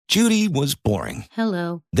Judy was boring.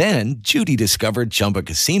 Hello. Then Judy discovered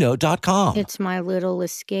ChumbaCasino.com. It's my little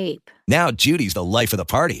escape. Now Judy's the life of the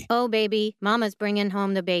party. Oh, baby, mama's bringing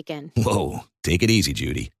home the bacon. Whoa, take it easy,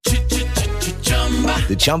 Judy.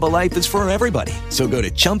 The Chumba life is for everybody. So go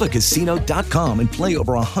to ChumbaCasino.com and play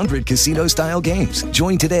over 100 casino-style games.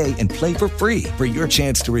 Join today and play for free for your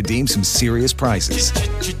chance to redeem some serious prizes.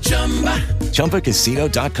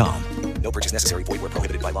 ChumbaCasino.com. No purchase necessary. Void where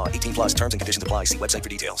prohibited by law. 18 plus terms and conditions apply. See website for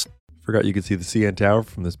details. Forgot you could see the CN Tower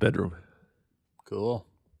from this bedroom. Cool.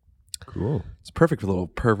 It's perfect for little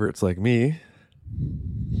perverts like me.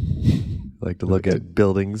 Like to look at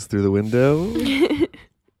buildings through the window.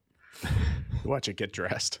 Watch it get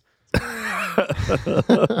dressed.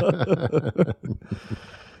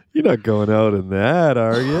 You're not going out in that,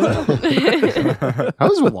 are you?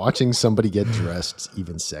 How is watching somebody get dressed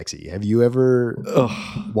even sexy? Have you ever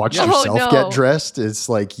watched yourself get dressed? It's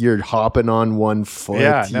like you're hopping on one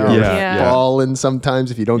foot. You're falling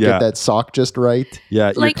sometimes if you don't get that sock just right.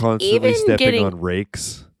 Yeah, you're constantly stepping on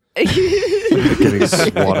rakes. Getting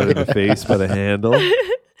swatted in the face by the handle.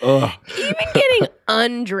 Even getting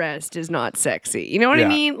undressed is not sexy. You know what I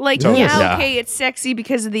mean? Like, okay, it's sexy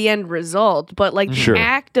because of the end result, but like the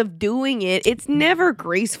act of doing it, it's never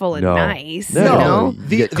graceful and nice. No. You know?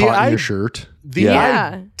 You get caught in your shirt. The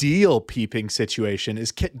ideal peeping situation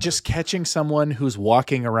is just catching someone who's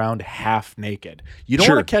walking around half naked. You don't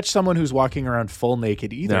want to catch someone who's walking around full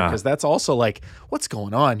naked either, because that's also like, what's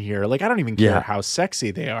going on here? Like, I don't even care how sexy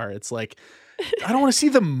they are. It's like, I don't want to see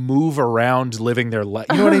them move around living their life.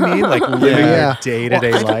 You know what I mean? Like living their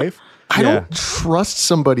day-to-day life. I don't trust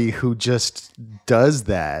somebody who just does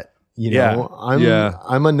that. You know,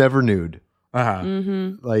 I'm a never nude.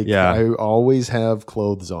 Like I always have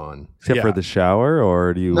clothes on. Except for the shower,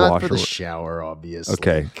 or do you Not wash for the your... shower, obviously.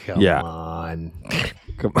 Okay. Come on.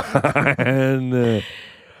 Come on.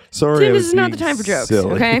 Sorry, Tim, this is not the time for jokes,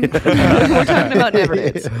 okay? We're talking about never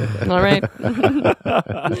nudes. All right?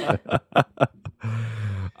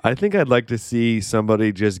 I think I'd like to see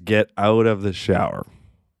somebody just get out of the shower.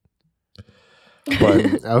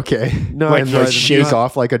 But okay. No, like shake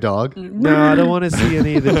off like a dog? No, I don't want to see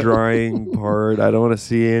any of the drying part. I don't want to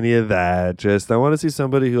see any of that. I want to see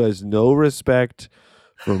somebody who has no respect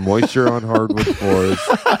for moisture on hardwood floors.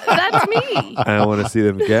 That's me. I want to see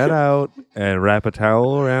them get out and wrap a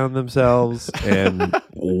towel around themselves and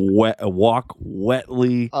walk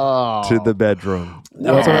wetly to the bedroom.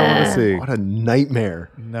 That's what I want to see. What a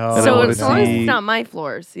nightmare. No. So as long as it's not my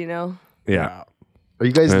floors, you know? Yeah. Are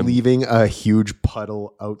you guys leaving a huge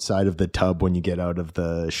puddle outside of the tub when you get out of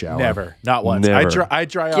the shower? Never. Not once. Never. I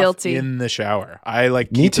dry off in the shower. I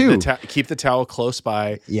like Me too. keep the towel close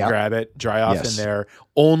by, grab it, dry off in there.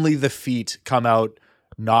 Only the feet come out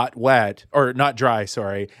not wet or not dry,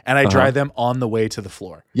 sorry, and I dry them on the way to the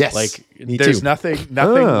floor. Yes. Like Me there's too. nothing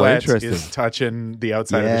wet interesting. is touching the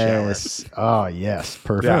outside of the shower. Oh, yes.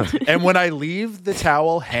 Perfect. Yeah. And when I leave the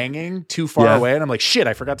towel hanging too far away and I'm like, shit,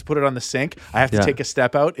 I forgot to put it on the sink, I have to take a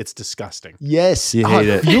step out. It's disgusting. Yes. You hate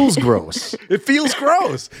it feels gross. It feels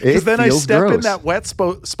gross. Because then I step in that wet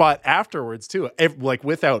spot afterwards too. Like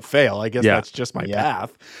without fail. I guess that's just my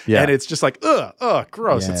path. Yeah. And it's just like,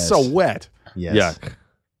 gross. It's so wet. Yes. Yuck.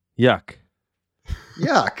 Yuck.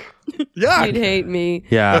 Yuck. You'd hate me.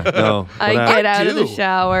 Yeah, no. I get out of the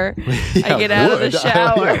shower. I get out of the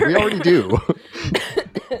shower. We already do.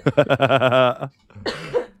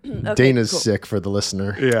 Okay, Dana's cool. sick for the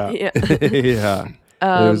listener. Yeah. Yeah.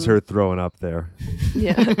 It was her throwing up there.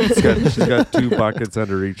 Yeah. She's got 2 buckets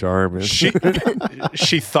under each arm. She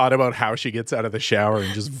thought about how she gets out of the shower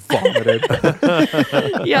and just vomited.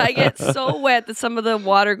 Yeah, I get so wet that some of the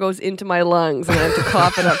water goes into my lungs and I have to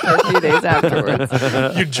cough it up for a few days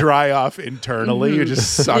afterwards. You dry off internally. You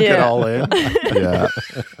just suck it all in. Yeah.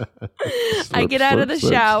 I get out of the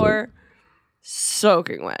shower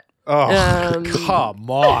soaking wet. Oh, come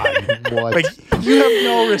on. What? Like, you have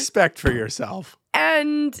no respect for yourself.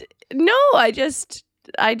 And no, I'm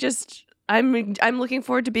looking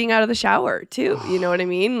forward to being out of the shower too. You know what I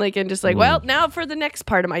mean? Like, and just like, well, now for the next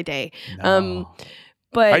part of my day.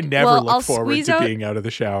 But I never I'll look forward squeeze to out, being out of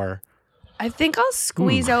the shower. I think I'll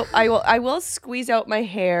squeeze out. I will squeeze out my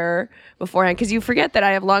hair beforehand because you forget that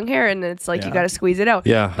I have long hair and it's like you got to squeeze it out.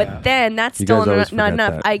 Yeah. But then that's You still guys always not forget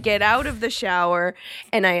enough. that. I get out of the shower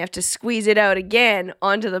and I have to squeeze it out again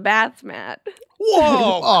onto the bath mat.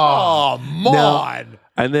 Whoa! Come on!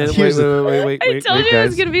 And then Here's wait, I told you it guys,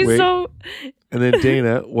 was gonna be wait. so. And then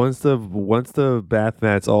Dana, once the bath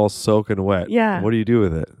mat's all soaking wet, Yeah. what do you do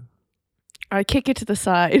with it? I kick it to the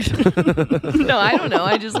side. No, I don't know.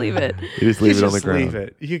 I just leave it. You just leave it on the Just ground. leave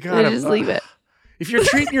it. You I gotta just leave it. if you're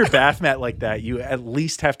treating your bath mat like that, you at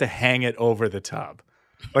least have to hang it over the tub.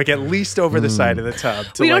 Like at least over the side of the tub.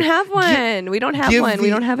 We don't have one. We don't have one.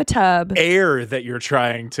 We don't have a tub. Air that you're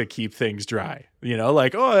trying to keep things dry. You know,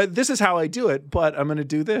 like, oh, this is how I do it, but I'm going to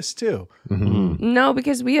do this too. Mm-hmm. No,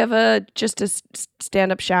 because we have just a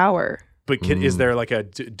stand-up shower. But is there like a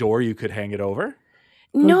door you could hang it over?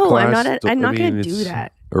 No, I'm not going to do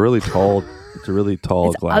that. It's a really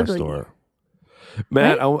tall glass ugly. Door.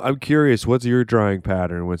 Matt, right? I'm curious. What's your drying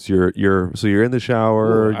pattern? What's your so you're in the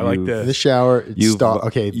shower. Ooh, I like this. In the shower. And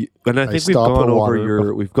I think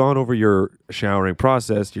we've gone over your showering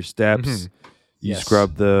process, your steps. Mm-hmm. You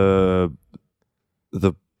scrub the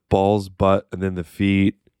balls, butt, and then the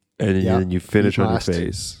feet, and then you finish on your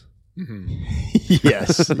face. Mm-hmm.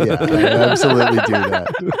 Yes, yeah, I absolutely do that.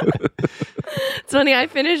 It's funny. I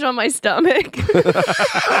finish on my stomach.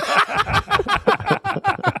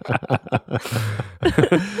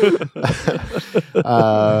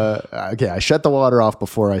 Okay, I shut the water off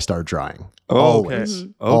before I start drying. Always.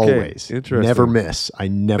 Okay. Always. Interesting. Never miss. I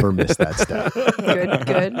never miss that step.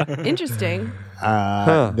 Good. Interesting.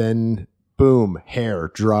 Then, boom, hair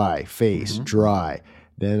dry, face dry.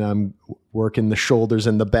 Then I'm working the shoulders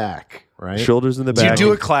and the back, right? Shoulders in the back. Do you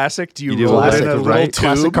do a classic? Do you roll it in a little tube?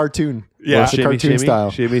 Classic cartoon. Yeah. Classic cartoon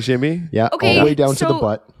style. Shimmy. Yeah, all the way down to the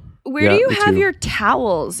butt. Where do you have your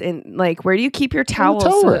towels in? Like, where do you keep your towels?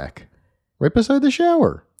 On the towel rack. Right beside the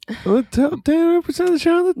shower. Right beside the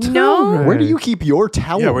shower? No. Where do you keep your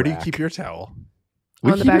towel? Yeah, where do you keep your towel?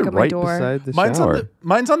 On the back of my door.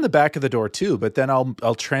 Mine's on the back of the door too, but then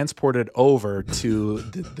I'll transport it over to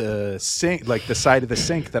the sink, like the side of the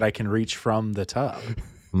sink that I can reach from the tub.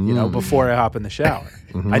 You know, before I hop in the shower.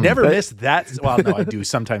 I never miss that. Well, no, I do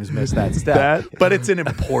sometimes miss that step, but it's an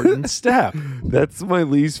important step. That's my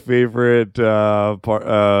least favorite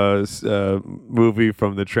movie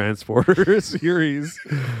from the Transporter series.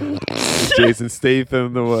 Jason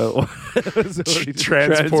Statham, the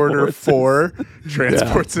Transporter 4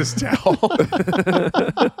 transports his towel.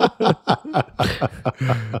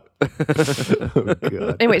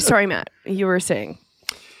 God. Anyway, sorry, Matt. You were saying.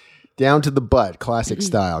 Down to the butt, classic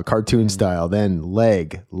style, cartoon style, then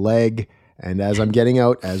leg, and as I'm getting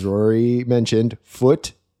out, as Rory mentioned,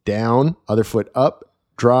 foot down, other foot up,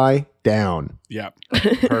 dry, down. Yeah,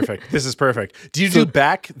 perfect. This is perfect. Do you do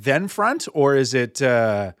back then front, or is it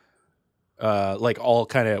like all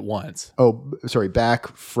kind of at once? Oh, sorry, back,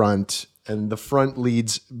 front, and the front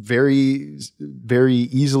leads very, very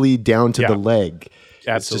easily down to the leg.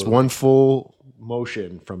 Absolutely. It's just one full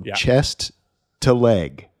motion from chest to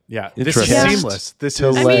leg. Yeah, this is seamless. That's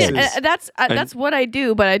what I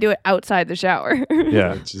do, but I do it outside the shower.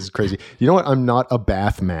 Yeah, which is crazy. You know what? I'm not a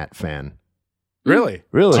bath mat fan. Really?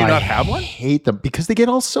 Do you not have one? I hate them because they get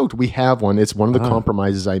all soaked. We have one. It's one of the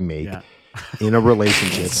compromises I make in a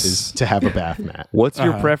relationship is to have a bath mat. What's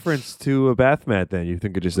your preference to a bath mat then? You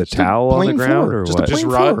think it's just a towel on the ground or what? Just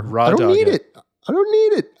raw I don't need it. I don't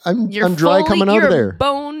need it. I'm dry coming out of there.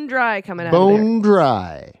 Bone dry coming out of there. Bone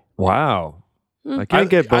dry. Wow. I can't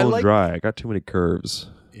get bone dry. I got too many curves.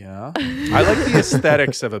 Yeah. I like the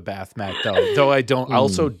aesthetics of a bath mat though I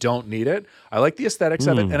also don't need it. I like the aesthetics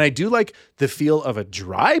of it. And I do like the feel of a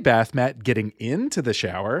dry bath mat getting into the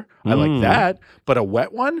shower. I like that. But a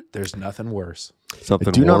wet one, there's nothing worse. I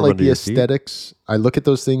do not like the aesthetics. I look at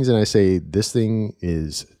those things and I say, this thing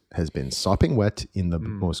has been sopping wet in the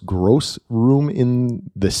most gross room in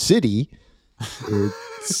the city.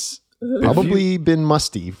 It's probably been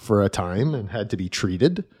musty for a time and had to be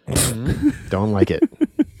treated. Don't like it.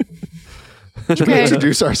 Should we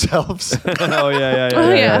introduce ourselves?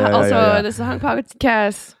 Yeah. Also, this is Hunk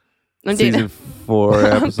Podcast. Season 4,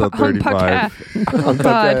 episode 35. Hunk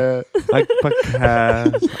Pod. Hunk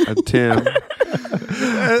Podcast. I'm Tim.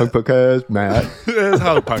 Hunk Podcast, Matt. It's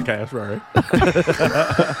Hunk Podcast, right?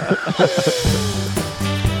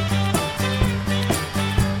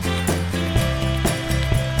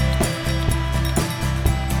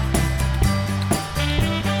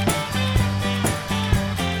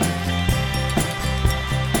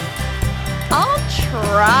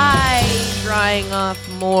 Try drying off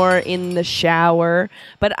more in the shower,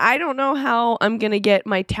 but I don't know how I'm gonna get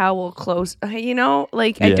my towel close. I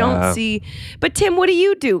don't see. But Tim, what do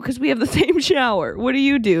you do? Because we have the same shower. What do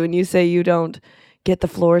you do? And you say you don't get the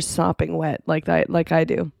floors sopping wet like I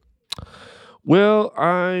do. Well,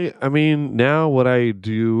 I mean, now what I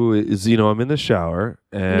do is, I'm in the shower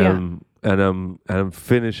and I'm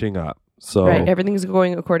finishing up. So everything's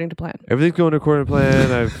going according to plan. Everything's going according to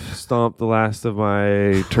plan. I've stomped the last of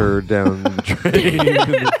my turd down the drain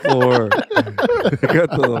in the floor. I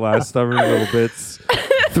got the last stubborn little bits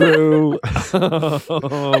through.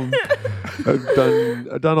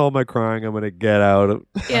 I've done all my crying. I'm gonna get out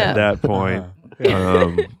at that point.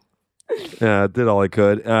 Yeah, did all I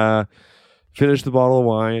could. Finished the bottle of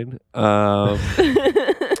wine.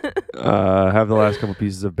 Have the last couple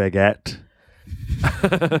pieces of baguette.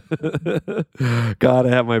 Gotta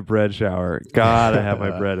have my bread shower. Gotta have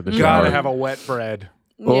my bread in the shower. Gotta have a wet bread.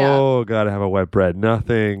 Oh, gotta have a wet bread.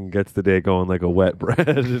 Nothing gets the day going like a wet bread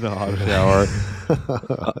in a hot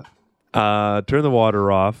shower. Turn the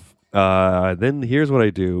water off. Then here's what I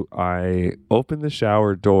do. I open the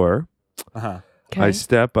shower door. Okay. I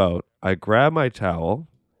step out. I grab my towel.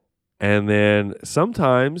 And then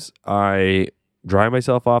sometimes I dry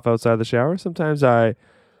myself off outside the shower. Sometimes I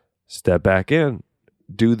step back in,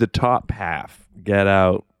 do the top half, get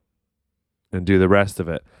out, and do the rest of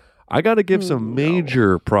it. I got to give some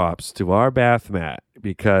major props to our bath mat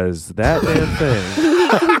because that damn thing,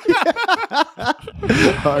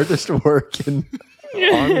 hardest working.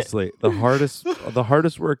 Honestly, the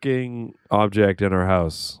hardest working object in our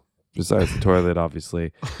house, besides the toilet,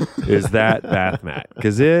 obviously, is that bath mat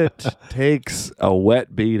because it takes a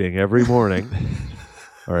wet beating every morning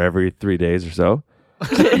or every 3 days or so.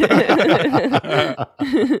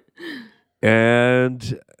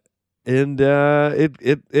 and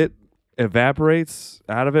it evaporates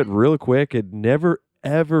out of it real quick. It never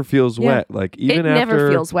ever feels wet. Like even it after never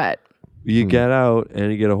feels wet. You get out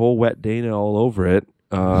and you get a whole wet Dana all over it.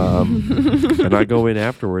 And I go in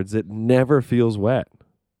afterwards. It never feels wet.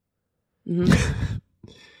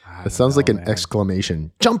 It sounds like an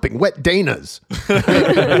exclamation. Jumping wet Danas.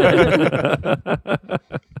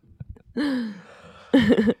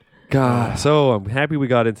 God, so I'm happy we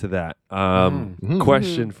got into that.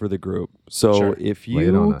 Question for the group. So if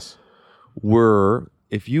you were,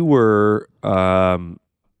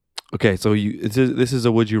 okay, so this is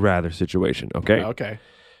a would you rather situation. Okay. Okay.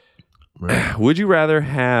 Right. Would you rather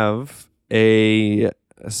have a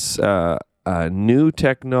new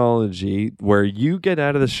technology where you get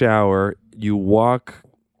out of the shower, you walk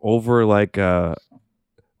over like a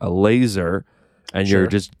laser, and you're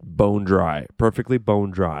just bone dry, perfectly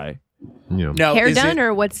bone dry? Yeah. Now, hair done,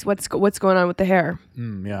 or what's going on with the hair?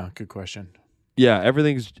 Yeah, good question. Yeah,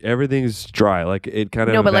 everything's dry. Like it kind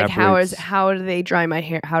of no, but evaporates. like how do they dry my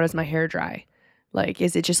hair? How does my hair dry? Like,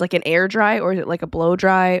 is it just like an air dry, or is it like a blow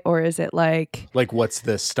dry, or is it like what's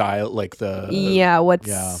the style? Like the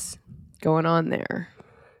what's going on there?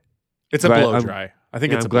 It's a blow dry. I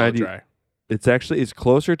think it's a blow dry. It's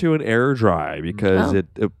closer to an air dry because it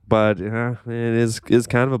is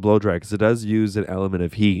kind of a blow dry because it does use an element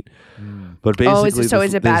of heat. But basically,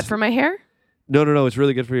 is it bad for my hair? No. It's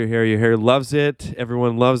really good for your hair. Your hair loves it.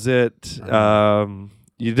 Everyone loves it.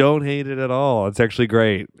 You don't hate it at all. It's actually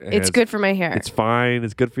great. It's good for my hair. It's fine.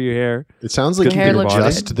 It's good for your hair. It sounds like you can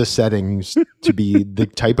adjust the settings to be the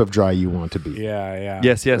type of dry you want to be. Yeah.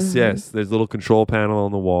 Yes. There's a little control panel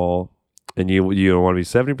on the wall, and you want to be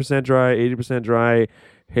 70% dry, 80% dry,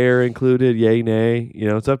 hair included, yay, nay.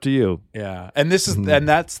 It's up to you. Yeah, and this is and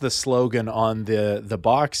that's the slogan on the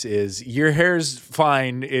box is your hair's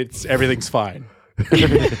fine. Everything's fine.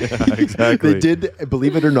 Yeah, exactly. They did,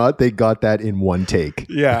 believe it or not, they got that in one take.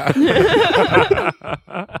 Yeah.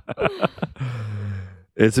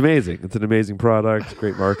 It's amazing. It's an amazing product.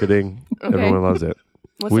 Great marketing. Okay. Everyone loves it.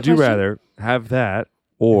 Would you rather have that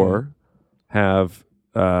or have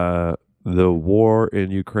the war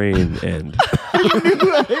in Ukraine end?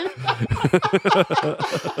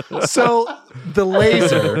 So the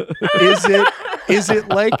laser, is it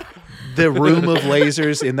like the room of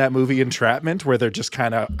lasers in that movie Entrapment where they're just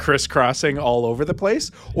kind of crisscrossing all over the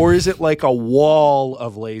place? Or is it like a wall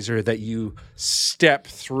of laser that you step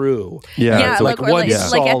through? Yeah, so like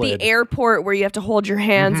at the airport where you have to hold your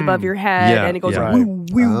hands above your head and it goes woo,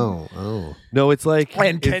 woo. Oh. No, it's like...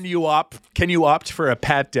 And can you opt for a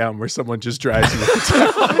pat down where someone just drives you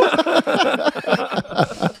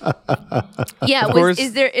Yeah,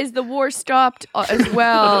 is the war stopped as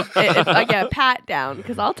well if I get a pat down?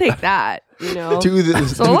 Because I'll take that, Do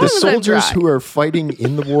the soldiers who are fighting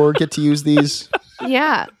in the war get to use these?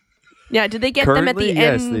 Yeah. Do they get Currently, them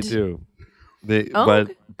at the end? Yes, they do.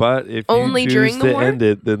 But if only you choose to end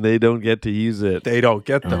it, then they don't get to use it. They don't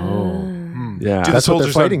get them. Yeah, that's what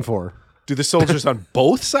they're fighting for. Do the soldiers on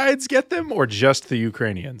both sides get them, or just the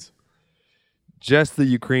Ukrainians? Just the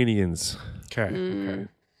Ukrainians. Okay.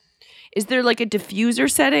 Is there like a diffuser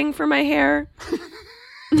setting for my hair?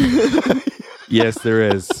 Yes,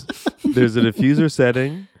 there is. There's a diffuser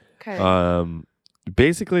setting. Okay.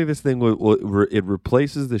 Basically, this thing it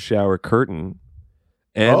replaces the shower curtain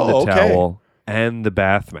and the towel and the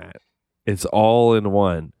bath mat. It's all in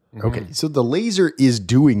one. Okay, so the laser is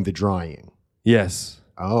doing the drying. Yes.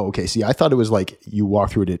 Oh, okay. See, I thought it was like you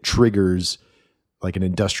walk through it, it triggers like an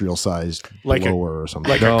industrial sized blower or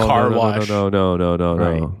something. Like a car wash. No.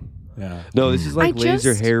 Right. Yeah. No, this is like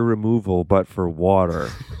laser hair removal, but for water.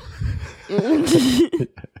 On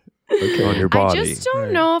your body. I just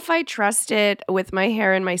don't know if I trust it with my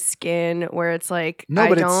hair and my skin, where it's like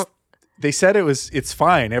They said it's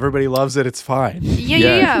fine. Everybody loves it. It's fine.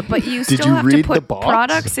 Yeah. But you still have to put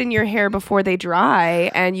products in your hair before they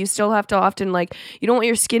dry, and you still have to often you don't want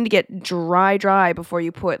your skin to get dry before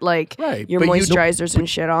you put your moisturizers and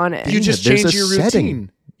shit on it. You just change your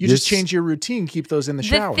routine. You just change your routine, keep those in the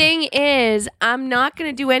shower. The thing is, I'm not going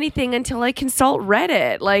to do anything until I consult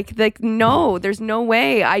Reddit. No, there's no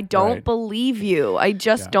way. I don't believe you. I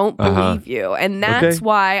just don't believe you. And that's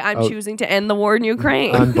why I'm choosing to end the war in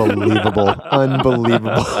Ukraine. Unbelievable.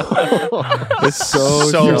 It's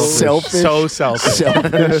so selfish. So selfish.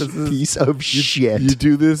 Selfish piece of shit. You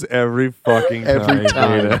do this every fucking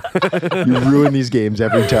time. You ruin these games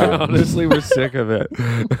every time. Honestly, we're sick of it.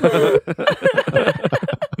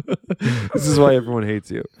 This is why everyone hates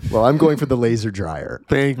you. Well, I'm going for the laser dryer.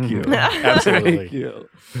 Thank you. Absolutely. Thank you.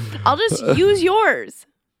 I'll just use yours.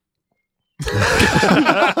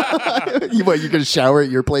 You're going to shower at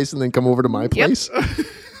your place and then come over to my place?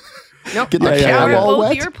 Nope. Get the shower at both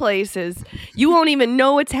wet? your places. You won't even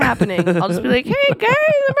know what's happening. I'll just be like, "Hey guys,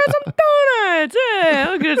 I brought some donuts." Hey,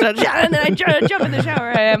 look at this. And then I jump in the shower.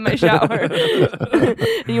 I have my shower.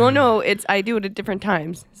 And you won't know I do it at different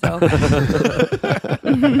times. So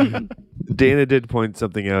Dana did point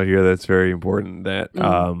something out here that's very important. That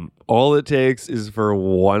all it takes is for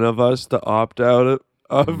one of us to opt out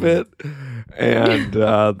of it, and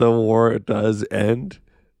the war does end.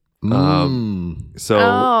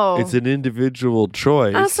 So it's an individual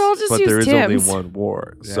choice, so I'll just but use there is Tim's. only one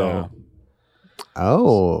war. Yeah. So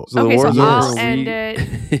okay, the war so I'll end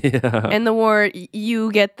it. And the war,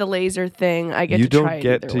 you get the laser thing. I get you to try don't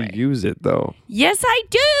get it to way. use it though. Yes, I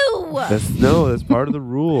do. That's part of the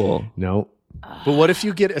rule. No. But what if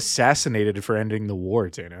you get assassinated for ending the war,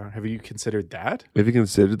 Dana? Have you considered that? Have you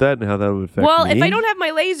considered that and how that would affect Well, me? if I don't have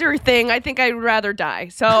my laser thing, I think I'd rather die.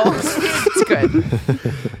 So it's good.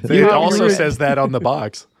 It also says that on the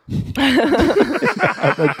box.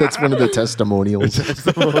 That's one of the testimonials.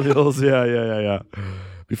 Yeah.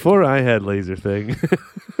 Before I had laser thing.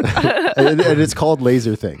 and it's called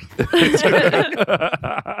laser thing.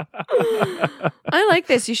 I like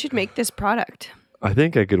this. You should make this product. I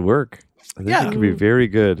think I could work. I think it could be very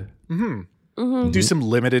good. Do some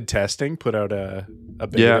limited testing, put out a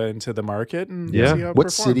beta into the market, and see how it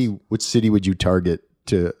performs. What city would you target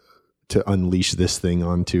to unleash this thing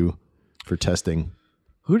onto for testing?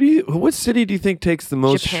 What city do you think takes the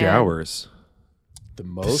most Japan. showers? The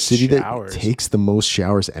most city showers. that takes the most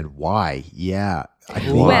showers, and why? Yeah.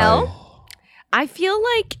 Well, I feel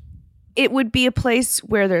like it would be a place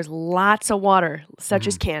where there's lots of water, such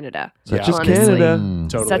as Canada. Such as Canada.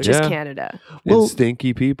 Totally. Such as Canada. And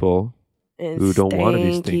stinky people. And who don't want to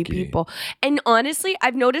be stinky people. And honestly,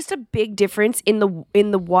 I've noticed a big difference in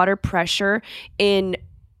the water pressure in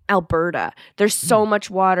Alberta. There's so much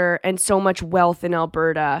water and so much wealth in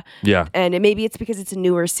Alberta. Yeah. And maybe it's because it's a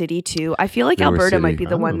newer city too. I feel like Alberta might be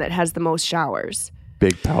the one that has the most showers.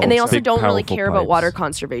 Big power. And they also don't really care about water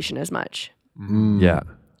conservation as much. Yeah.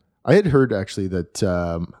 I had heard actually that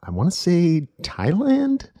I want to say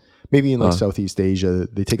Thailand, maybe in like Southeast Asia,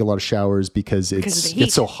 they take a lot of showers because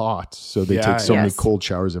it's so hot. So they take so many cold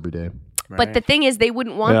showers every day. Right. But the thing is, they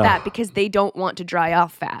wouldn't want that because they don't want to dry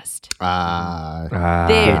off fast.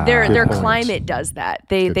 Their climate does that.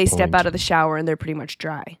 They step out of the shower and they're pretty much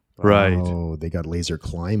dry. Right. Oh, they got laser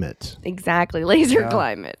climate. Exactly. Laser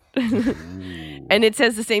climate. And it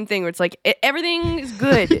says the same thing where it's like, everything is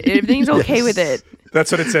good. Everything's okay with it. That's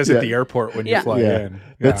what it says at the airport when you fly in.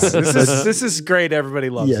 Yeah. This is great. Everybody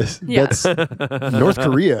loves it. That's North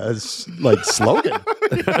Korea's like slogan.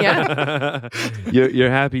 Yeah.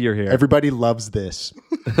 You're happy you're here. Everybody loves this.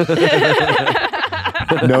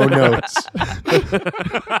 No notes.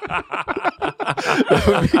 That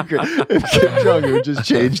would be great. If Kim Jong-un just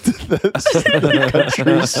changed the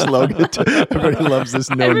country's slogan to "Everybody loves this,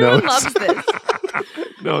 no Everyone notes." loves this.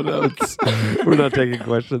 No notes. We're not taking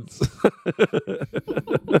questions.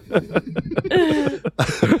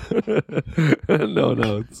 No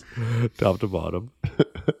notes. Top to bottom.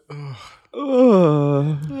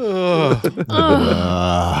 Oh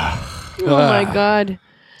my God.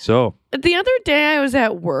 So the other day I was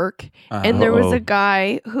at work and there was a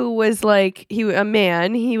guy who was like, a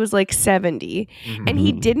man, he was like 70 and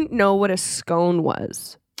he didn't know what a scone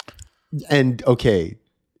was. And okay,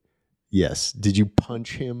 yes. Did you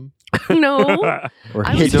punch him No. Or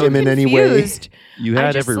hit him in any way. You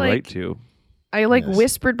had every right to. I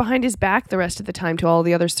whispered behind his back the rest of the time to all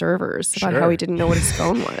the other servers about how he didn't know what a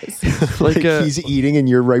scone was. Like he's eating and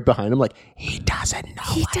you're right behind him like, he doesn't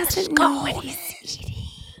know what he's eating.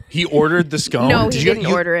 He ordered the scone? No, he didn't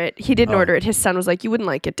order it. He didn't order it. His son was like, you wouldn't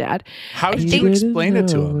like it, Dad. How did you explain it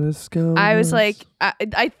to him? I was like,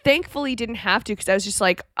 I thankfully didn't have to because I was just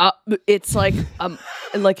like, it's like a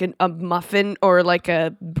muffin or like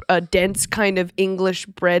a dense kind of English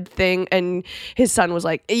bread thing. And his son was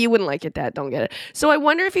like, you wouldn't like it, Dad. Don't get it. So I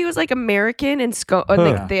wonder if he was like American and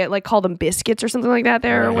they like call them biscuits or something like that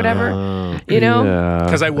there or whatever. You know?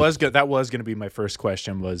 Because that was going to be my first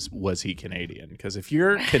question was he Canadian? Because if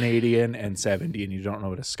you're Canadian and 70 and you don't know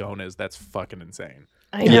what a scone is, that's fucking insane.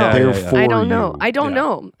 I know. I don't know. I don't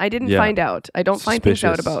know. I didn't find out. I don't find things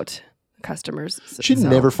out about customers. You should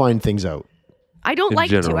never find things out. I don't like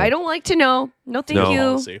to. I don't like to know. No, thank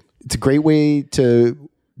you. It's a great way to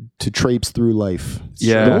traipse through life.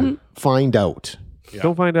 Yeah. Don't find out. Yeah.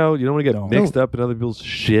 Don't find out. You don't want to get mixed up in other people's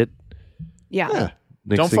shit. Yeah.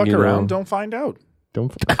 Don't fuck around. Don't find out.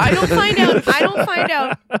 I don't find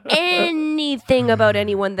out anything about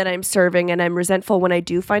anyone that I'm serving, and I'm resentful when I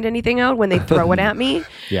do find anything out when they throw it at me.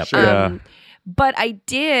 Yeah. Sure. But I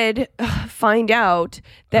did find out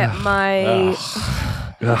that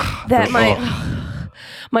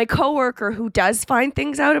my coworker who does find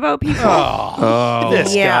things out about people.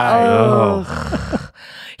 This guy.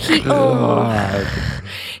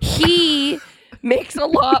 He makes a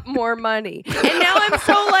lot more money, and now I'm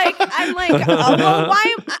like, well,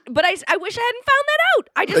 why? But I wish I hadn't found that out.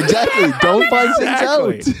 I just exactly don't find things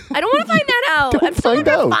out. I don't want to find that out. I'm still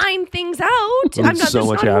going to find things out. I'm not so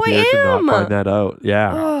much happier to not find that out.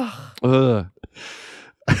 Yeah. God.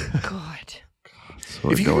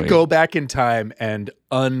 If you could go back in time and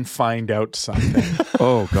unfind out something,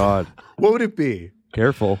 oh God, what would it be?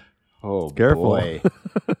 Careful. Oh, careful. Boy.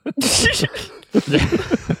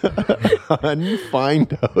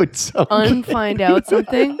 Unfind out something. Unfind out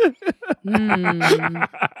something?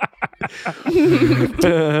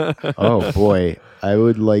 Oh, boy. I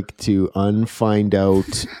would like to unfind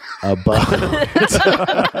out about...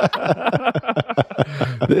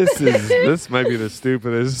 This might be the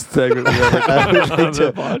stupidest segment we've ever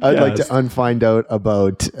done. I'd like to unfind out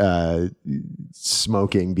about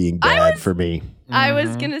smoking being bad for me. I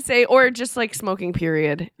was going to say, or just like smoking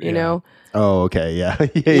period, you know? Oh, okay. Yeah.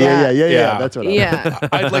 Yeah. That's what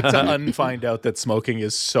I'd like to unfind out that smoking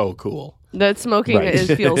is so cool. That smoking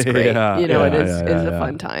feels great. It is a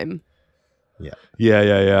fun time. Yeah.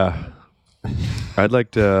 I'd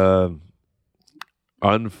like to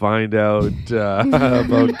unfind out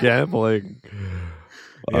about gambling.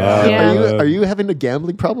 Are you having a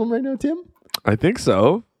gambling problem right now, Tim? I think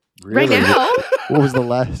so. Really? Right now? What was the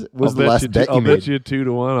last? Bet you I'll made? bet you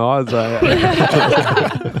 2-1 odds.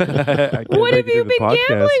 What have you been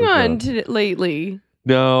gambling on lately?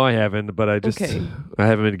 No, I haven't. But I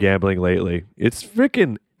haven't been gambling lately. It's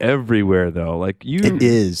freaking everywhere, though. Like it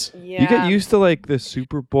is. Yeah. You get used to like the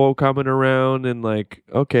Super Bowl coming around, and like,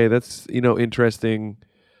 okay, that's interesting.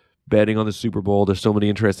 Betting on the Super Bowl. There's so many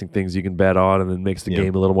interesting things you can bet on, and then makes the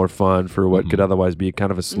game a little more fun for what could otherwise be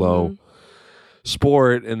kind of a slow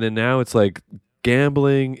sport. And then now it's like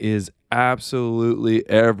gambling is absolutely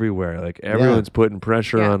everywhere. Like everyone's putting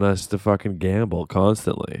pressure on us to fucking gamble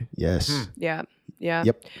constantly. Yes. Yeah.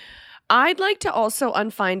 Yep. I'd like to also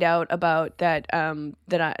unfind out about that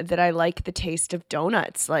that I like the taste of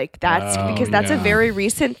donuts. Like that's because that's a very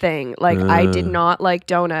recent thing. Like I did not like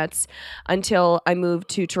donuts until I moved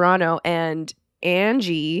to Toronto, and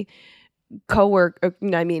Angie,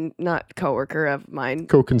 not coworker of mine,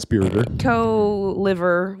 co-conspirator,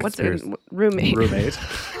 co-liver, what's it? Roommate.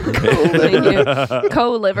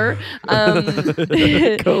 Co-liver.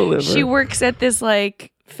 Co-liver. She works at this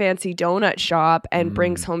like fancy donut shop and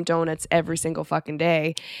brings home donuts every single fucking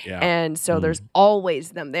day. And so there's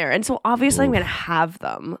always them there. And so obviously I'm going to have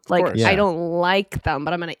them. Like I don't like them,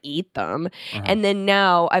 but I'm going to eat them. And then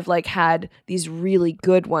now I've like had these really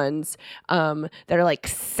good ones that are like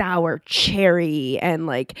sour cherry and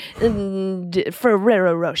like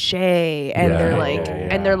Ferrero Rocher,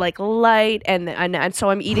 and they're like light, and so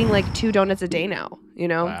I'm eating like 2 donuts a day now, you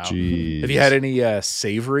know? Wow. Have you had any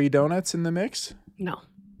savory donuts in the mix?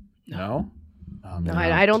 No,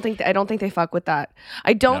 I don't think they fuck with that.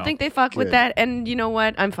 I don't think they fuck with that, and you know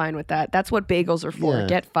what? I'm fine with that. That's what bagels are for.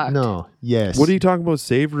 Get fucked. No, yes. What are you talking about?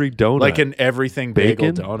 Savory donut, like an everything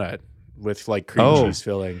bagel donut with like cream cheese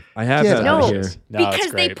filling. I have that no, here.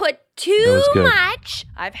 because they put too much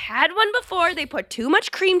I've had one before. They put too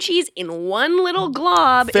much cream cheese in one little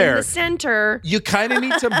glob in the center. You kind of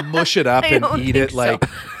need to mush it up and eat it like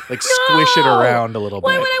squish it around a little bit.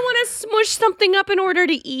 Why would I want to smush something up in order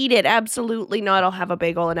to eat it? Absolutely not. I'll have a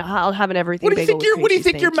bagel and I'll have an everything bagel. What do you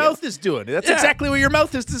think your mouth is doing? That's exactly what your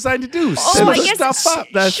mouth is designed to do. I guess stuff up.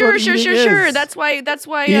 That's sure. That's why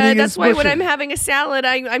when I'm having a salad,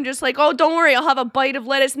 I'm just like, oh, don't worry, I'll have a bite of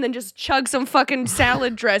lettuce and then just chug some fucking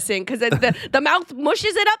salad dressing because the mouth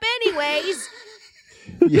mushes it up anyways.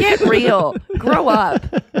 Get real. Grow up.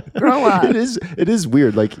 It is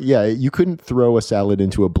weird. Like, yeah, you couldn't throw a salad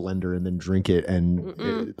into a blender and then drink it, and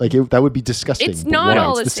that would be disgusting. It's not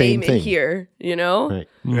all the same in here, you know? Right.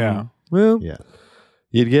 Yeah. Well, yeah.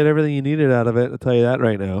 You'd get everything you needed out of it. I'll tell you that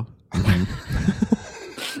right now.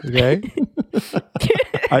 Okay.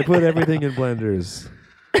 I put everything in blenders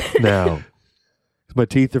now. My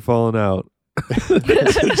teeth are falling out.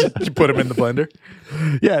 Did you put them in the blender?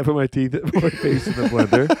 Yeah, I put my face in the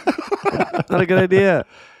blender. Not a good idea.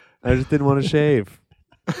 I just didn't want to shave.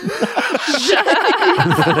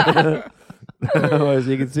 As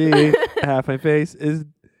you can see, half my face is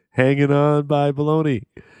hanging on by baloney.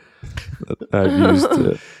 I've used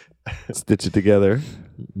to stitch it together.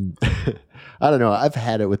 I don't know. I've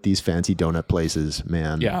had it with these fancy donut places,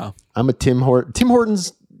 man. Yeah. I'm a Tim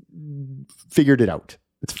Hortons figured it out.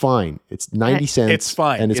 It's fine. It's 90 cents. It's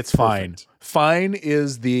fine. And it's fine. Fine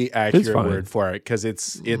is the accurate word for it because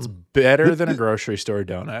it's better than a grocery store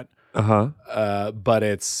donut. But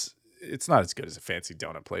it's not as good as a fancy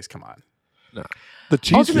donut place. Come on. No. The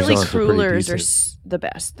cheese ultimately, crullers are the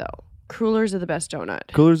best, though. Crullers are the best donut.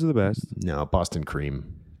 Crullers are the best. No, Boston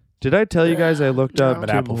cream. Did I tell you guys I looked up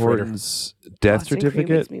Tim Hortons' death Boston certificate?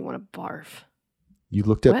 Cream makes me want to barf. You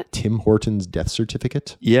looked up Tim Hortons' death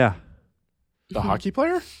certificate? Yeah. The hockey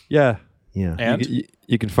player? Yeah. Yeah. And?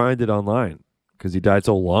 You can find it online because he died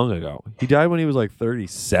so long ago. He died when he was like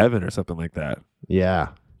 37 or something like that.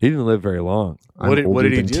 Yeah. He didn't live very long. What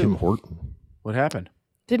did he do? Tim Horton. What happened?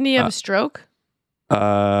 Didn't he have a stroke? He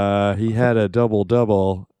had a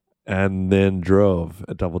double-double and then drove.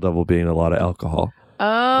 A double-double being a lot of alcohol.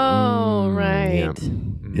 Oh, right.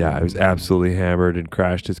 Yeah, he was absolutely hammered and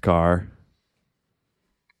crashed his car.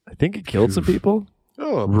 I think he killed some people.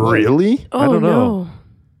 Oh, really? I don't know.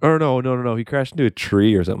 Or no. He crashed into a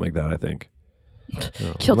tree or something like that, I think.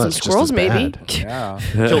 Killed some squirrels, maybe. Yeah.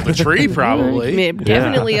 Killed the tree, probably.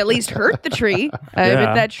 Definitely at least hurt the tree. I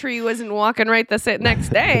bet that tree wasn't walking right the next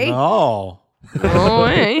day. No.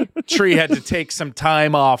 Way. Tree had to take some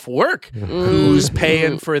time off work. Who's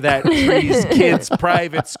paying for that tree's kid's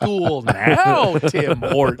private school now, Tim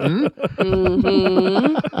Horton?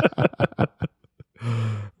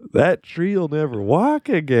 That tree will never walk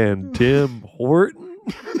again, Tim Horton.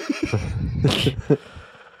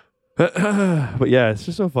 But yeah, it's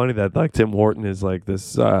just so funny that like Tim Horton is like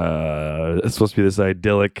this. It's supposed to be this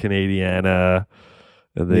idyllic Canadiana,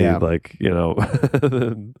 and they like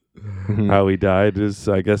how he died is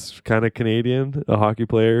I guess kind of Canadian. A hockey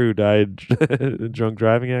player who died in a drunk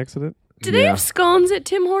driving accident. Do they have scones at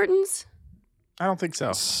Tim Hortons? I don't think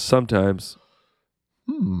so. Sometimes.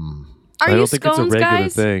 Are you scones, it's a regular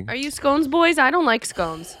guys? thing. Are you scones boys? I don't like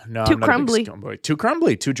scones. No, too I'm not crumbly. A big scone boy. Too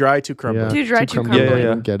crumbly. Too dry. Too crumbly. Yeah. Too dry. Too crumbly.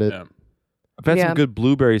 Yeah. Get it. Yeah. I've had some good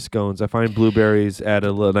blueberry scones. I find blueberries add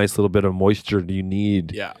a nice little bit of moisture you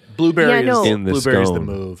need. Yeah, blueberry in the blueberry's scone.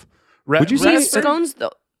 the move. Would you say scones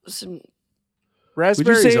though?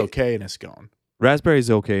 Raspberry's okay in a scone.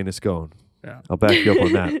 Raspberry's okay in a scone. Yeah, I'll back you up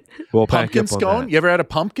on that. We'll pumpkin back you up scone. on that. You ever had a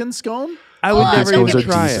pumpkin scone? I would never even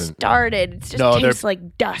try it. Started. It just tastes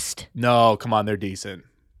like dust. No, come on, they're decent.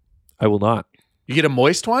 I will not. You get a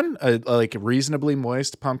moist one, like a reasonably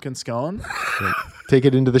moist pumpkin scone. Take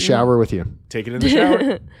it into the shower with you. Take it in the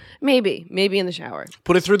shower. Maybe in the shower.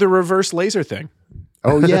 Put it through the reverse laser thing.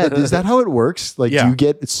 Oh yeah, is that how it works? Like, do you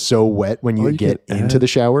get so wet when you get into the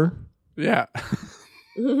shower? Yeah.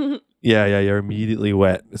 Yeah. You're immediately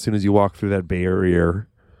wet as soon as you walk through that barrier.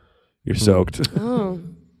 You're soaked. Oh.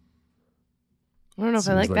 I don't know if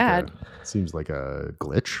I like that. Seems like a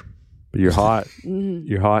glitch. But you're hot.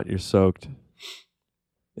 You're hot. You're soaked.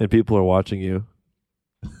 And people are watching you.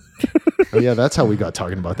 Oh yeah, that's how we got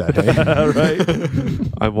talking about that. Hey?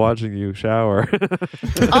 Right. I'm watching you shower.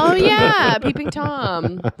 Oh yeah, peeping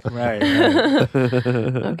Tom. Right.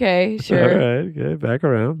 Okay, sure. All right. Okay. Back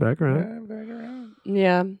around.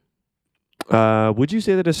 Yeah. Would you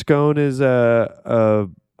say that a scone is a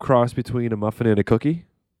cross between a muffin and a cookie?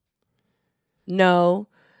 No,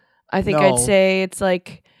 I think I'd say it's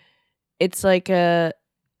like a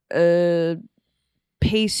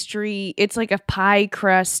pastry. It's like a pie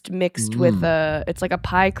crust mixed with a. It's like a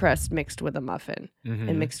pie crust mixed with a muffin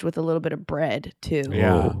and mixed with a little bit of bread too.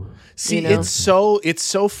 Yeah. See, it's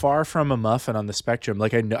so far from a muffin on the spectrum.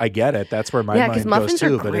 Like I get it. That's where my mind goes muffins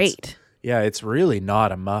too. are great. It's really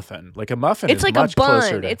not a muffin. Like a muffin, it's is like much a bun.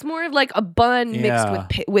 Closer to, it's more of like a bun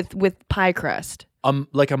mixed with pie crust.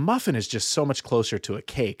 Like a muffin is just so much closer to a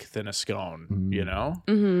cake than a scone, you know?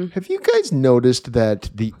 Mm-hmm. Have you guys noticed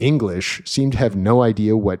that the English seem to have no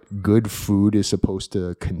idea what good food is supposed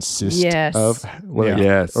to consist of?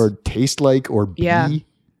 Or taste like or be? Yeah.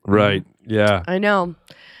 Right. Yeah. I know.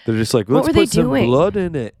 They're just like, let's put some blood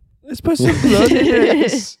in it. Let's put some blood in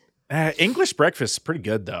it. English breakfast is pretty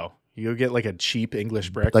good, though. You get like a cheap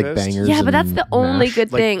English breakfast. Like bangers. Yeah, but that's the only mash. good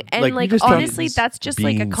thing. And like honestly, that's just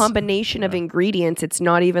beans. like a combination of ingredients. It's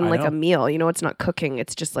not even like a meal. You know, it's not cooking.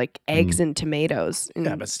 It's just like eggs and tomatoes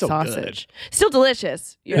and but still sausage. Good. Still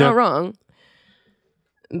delicious. You're not wrong.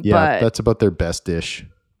 Yeah, that's about their best dish.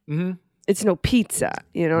 Mm-hmm. It's no pizza.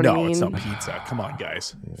 You know what I mean? No, it's not pizza. Come on,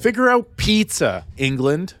 guys. Figure out pizza,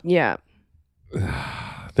 England. Yeah.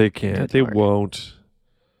 They can't. They won't.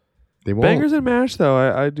 They won't. Bangers and mash, though.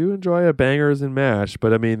 I do enjoy a bangers and mash,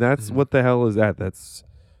 but I mean, that's what the hell is that? That's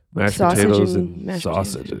mashed potatoes and mashed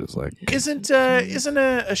sausages. Like, isn't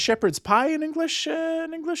a shepherd's pie an English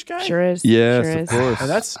guy? Sure is. yes, sure of course.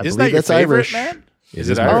 And I isn't believe that your that's favorite, Irish. man? Is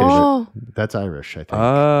it my Irish? favorite. Oh. That's Irish, I think.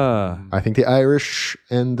 I think the Irish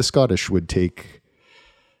and the Scottish would take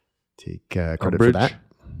credit for that.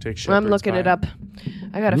 Take shepherd's I'm looking pie. it up.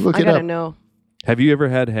 I gotta know. Have you ever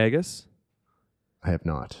had haggis? I have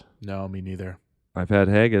not. No, me neither. I've had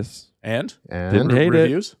haggis. And Didn't hate it.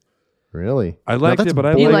 reviews? Really? I liked it, but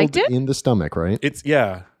I You boiled liked it? in the stomach, right? It's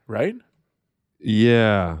right?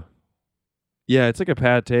 Yeah. Yeah, it's like a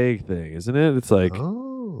pate thing, isn't it? It's like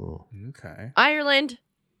Oh. Okay. Ireland.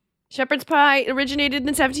 Shepherd's pie originated in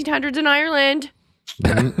the 1700s in Ireland.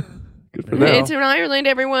 good for No. them. It's in Ireland,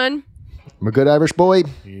 everyone. I'm a good Irish boy.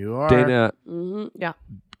 You are. Dana, Yeah.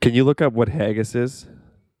 can you look up what haggis is?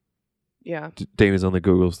 Yeah. Dana's on the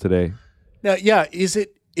Googles today. Now, is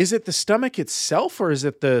it the stomach itself, or is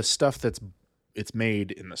it the stuff it's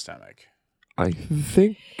made in the stomach? I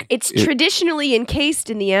think It's traditionally encased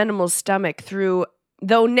in the animal's stomach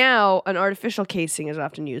though now an artificial casing is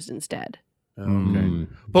often used instead. Okay.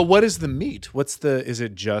 But what is the meat? Is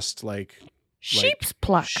it just like Sheep's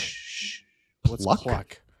pluck. What's Pluck?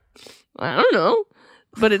 pluck? I don't know.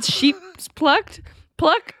 But it's sheep's plucked.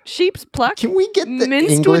 Sheep's pluck. Can we get the minced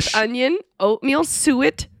English? with onion, oatmeal,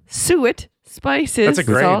 suet, spices. That's a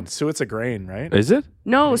grain. salt. So it's a grain, right? is it?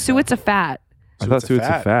 No, suet's a fat. I thought suet's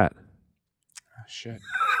a fat. Oh, shit.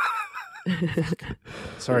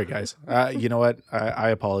 Sorry, guys. You know what? I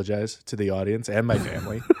apologize to the audience and my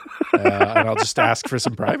family. And I'll just ask for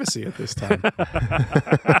some privacy at this time.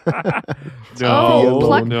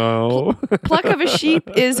 No. Pluck of a sheep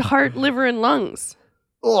is heart, liver, and lungs.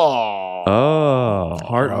 Oh,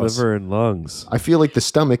 heart, Gross. liver, and lungs. I feel like the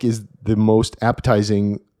stomach is the most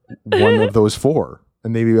appetizing one of those four.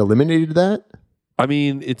 And maybe eliminated that? I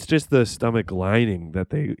mean, it's just the stomach lining that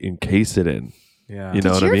they encase it in. Yeah. You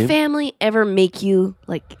know Did what I your mean? family ever make you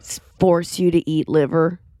force you to eat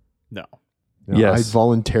liver? No. No, Yes. I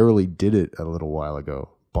voluntarily did it a little while ago.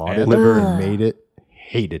 Bought it, Liver. and made it,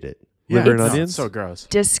 hated it. Liver and no, onions? it's so gross.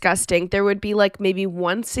 Disgusting. There would be maybe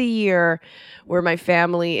once a year where my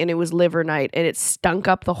family, and it was liver night, and it stunk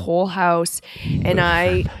up the whole house, and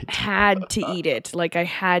I had to eat it. I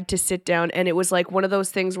had to sit down, and it was one of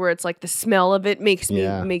those things where it's the smell of it makes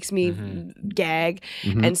me gag,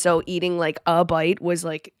 and so eating a bite was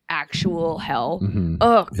actual hell.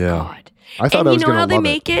 Oh Yeah. God! I thought and I was you know going how to they love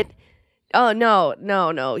make it? Oh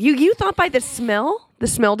no! You thought by the smell? The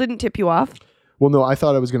smell didn't tip you off? Well, no, I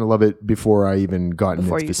thought I was going to love it before I even got in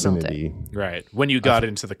Before its you smelt it. vicinity. Right. When you got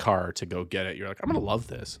into the car to go get it, you're like, I'm going to love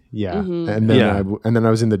this. Yeah, Mm-hmm. and then Yeah. and then I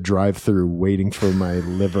was in the drive-through waiting for my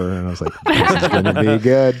liver, and I was like, "This is gonna be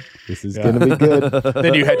good. This is gonna be good."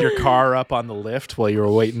 Then you had your car up on the lift while you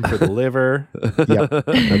were waiting for the liver. Yep,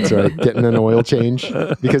 that's right. Getting an oil change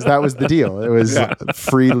because that was the deal. It was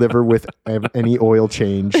free liver with any oil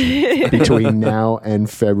change between now and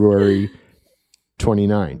February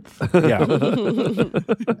 29th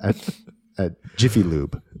Yeah. at Jiffy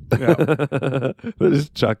Lube. They're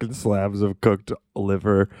just chucking slabs of cooked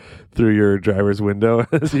liver through your driver's window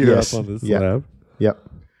as you're Yes. up on the Yeah. slab. Yep.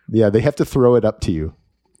 Yeah, they have to throw it up to you.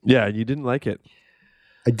 Yeah, and you didn't like it.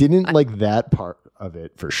 I didn't like that part of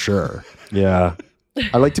it for sure. Yeah.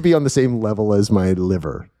 I like to be on the same level as my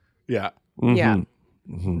liver. Yeah. Yeah.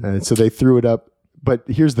 And so they threw it up. But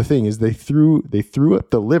here's the thing is they threw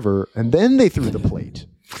up the liver and then they threw the plate.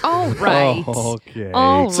 All right. Oh, okay.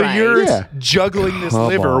 All So right. you're juggling this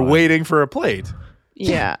liver, waiting for a plate.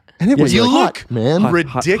 Yeah. And it was you hot, look man.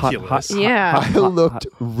 ridiculous. Yeah. I looked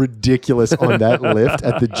ridiculous on that lift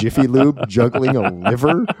at the Jiffy Lube, juggling a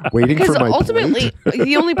liver, waiting for Because my ultimately, plate.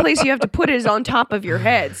 the only place you have to put it is on top of your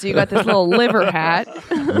head. So you got this little liver hat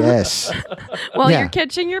Yes. while Yeah. you're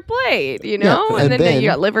catching your plate, you know? Yeah, And and then then- you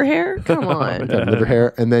got liver hair? Come on. Got liver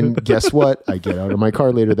hair. And then guess what? I get out of my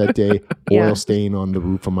car later that day, Yeah. oil stain on the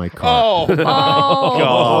roof of my car. Oh,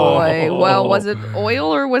 God. boy. Well, was it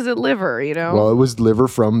oil or was it liver, you know? Well, it was liver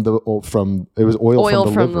it was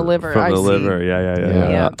oil from the liver. From I the see. liver. Yeah.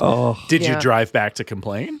 Yeah. Oh. Did you Yeah. drive back to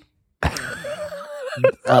complain? Do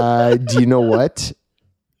you know what?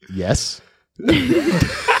 Yes.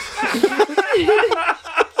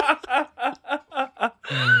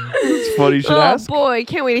 It's funny you should ask. Boy,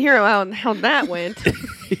 can't wait to hear how that went.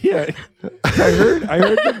 Yeah. I heard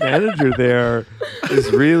the manager there is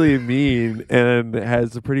really mean and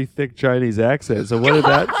has a pretty thick Chinese accent. So what did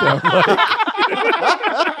that sound like?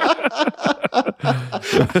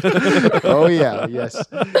 Oh yeah, yes.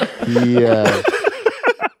 He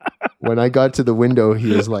when I got to the window,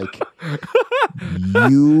 he was like,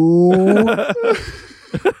 "You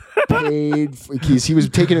paid." He was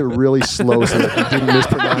taking it really slow so that he didn't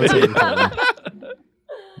mispronounce anything.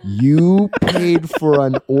 You paid for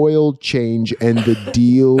an oil change, and the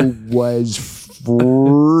deal was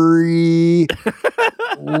free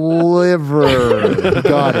liver. He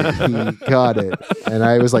got it. And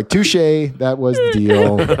I was like, touche, that was the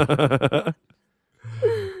deal.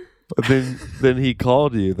 But then he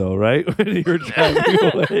called you though, right? When you were driving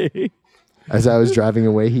away. As I was driving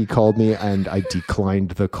away, he called me and I declined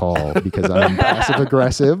the call because I'm passive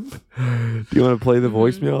aggressive. Do you want to play the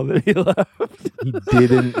voicemail that he left? He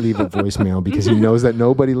didn't leave a voicemail because he knows that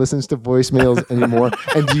nobody listens to voicemails anymore.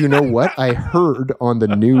 And do you know what? I heard on the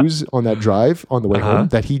news on that drive on the way home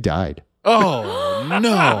that he died. Oh, no.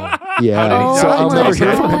 Yeah. So I'll my never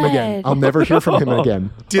hear from him God. again. I'll never hear from him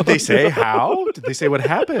again. Did they say how? Did they say what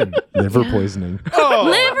happened? Liver poisoning. Oh.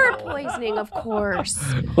 Liver poisoning, of course.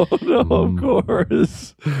 Oh no, of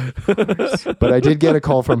course. But I did get a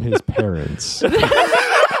call from his parents.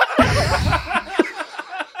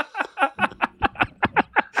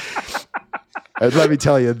 And let me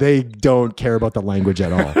tell you, they don't care about the language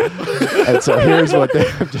at all. And so here's what they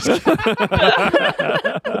I'm just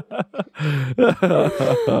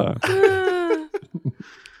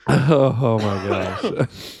Oh my gosh.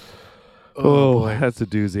 Oh, that's a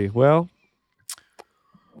doozy. Well,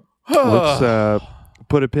 let's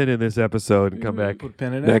put a pin in this episode and come back Put a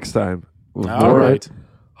pin in it? next time. with All more right.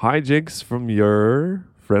 hijinks from your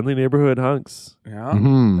friendly neighborhood hunks.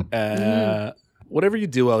 Yeah. Whatever you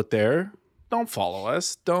do out there, don't follow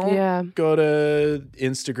us. Don't go to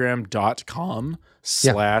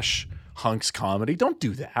Instagram.com/hunkscomedy. Don't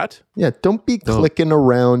do that. Yeah, don't be clicking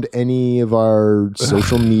around any of our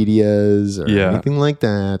social medias or anything like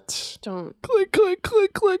that. Don't Click,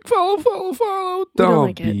 follow. Don't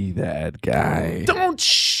like it. be that guy. Don't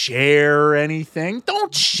share anything.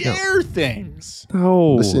 Don't share things.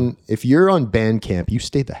 No. Listen, if you're on Bandcamp, you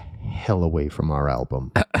stay the hell away from our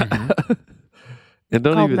album. And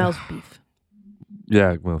don't called even Mel's beef.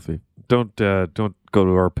 Yeah, Melfi. Don't go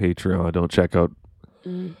to our Patreon. Don't check out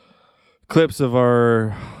clips of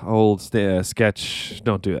our old sketch.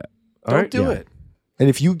 Don't do that. Don't do it. And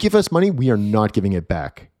if you give us money, we are not giving it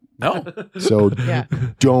back. No. So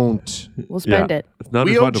don't. We'll spend it. It's not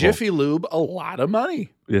We owe refundable. Jiffy Lube a lot of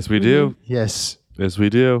money. Yes, we do. Yes. Yes, we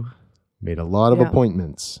do. Made a lot of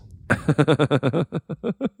appointments.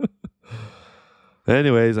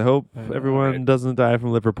 Anyways, I hope everyone doesn't die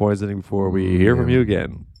from liver poisoning before we hear from you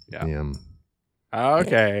again. Yeah. Damn.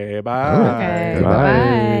 Okay. Bye. Okay.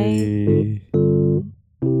 Bye.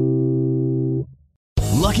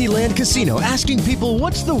 Lucky Land Casino, asking people,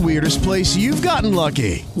 what's the weirdest place you've gotten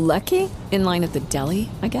lucky? Lucky? In line at the deli,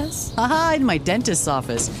 I guess? Aha, in my dentist's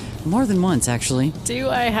office. More than once, actually. Do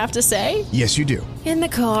I have to say? Yes, you do. In the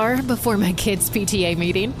car before my kids' PTA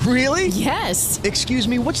meeting. Really? Yes. Excuse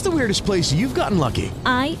me, what's the weirdest place you've gotten lucky?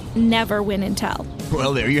 I never win and tell.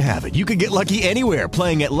 Well, there you have it. You can get lucky anywhere,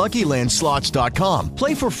 playing at LuckyLandSlots.com.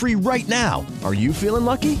 Play for free right now. Are you feeling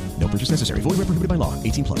lucky? No purchase necessary. Void where prohibited by law.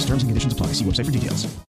 18+. Terms and conditions apply. See website for details.